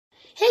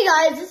Hey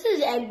guys, this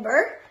is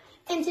Eggbert,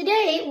 and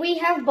today we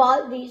have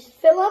bought these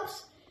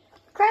Phillips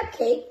crab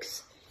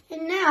cakes,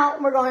 and now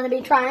we're going to be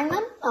trying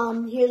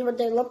them. Here's what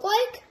they look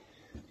like,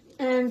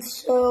 and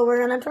so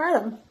we're going to try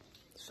them.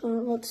 So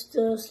let's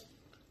just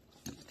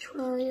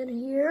try it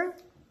here.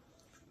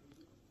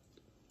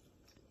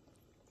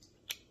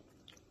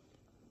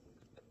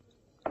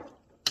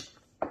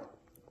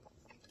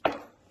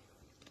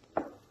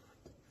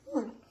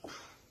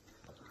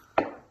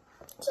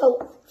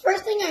 So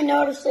first thing I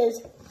noticed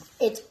is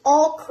it's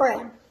all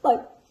crab.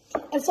 Like,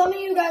 if some of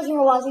you guys who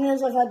are watching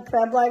this have had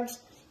crab legs,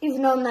 you've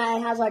known that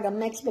it has like a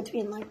mix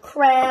between like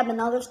crab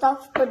and other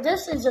stuff. But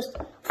this is just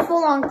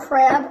full on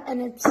crab,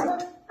 and it's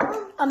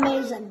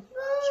amazing.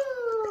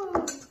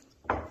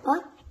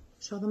 What?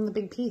 Show them the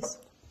big piece.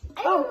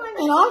 Oh,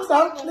 and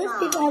also this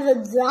piece has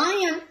a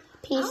giant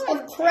piece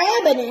of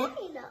crab in it,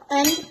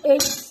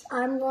 and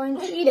I'm going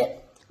to eat it.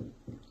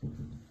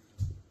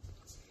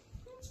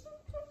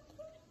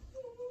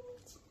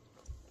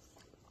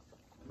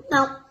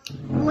 Now,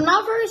 we're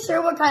not very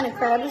sure what kind of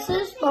crab this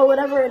is, but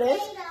whatever it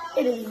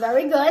is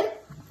very good.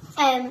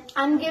 And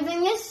I'm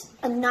giving this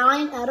a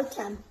 9 out of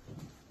 10.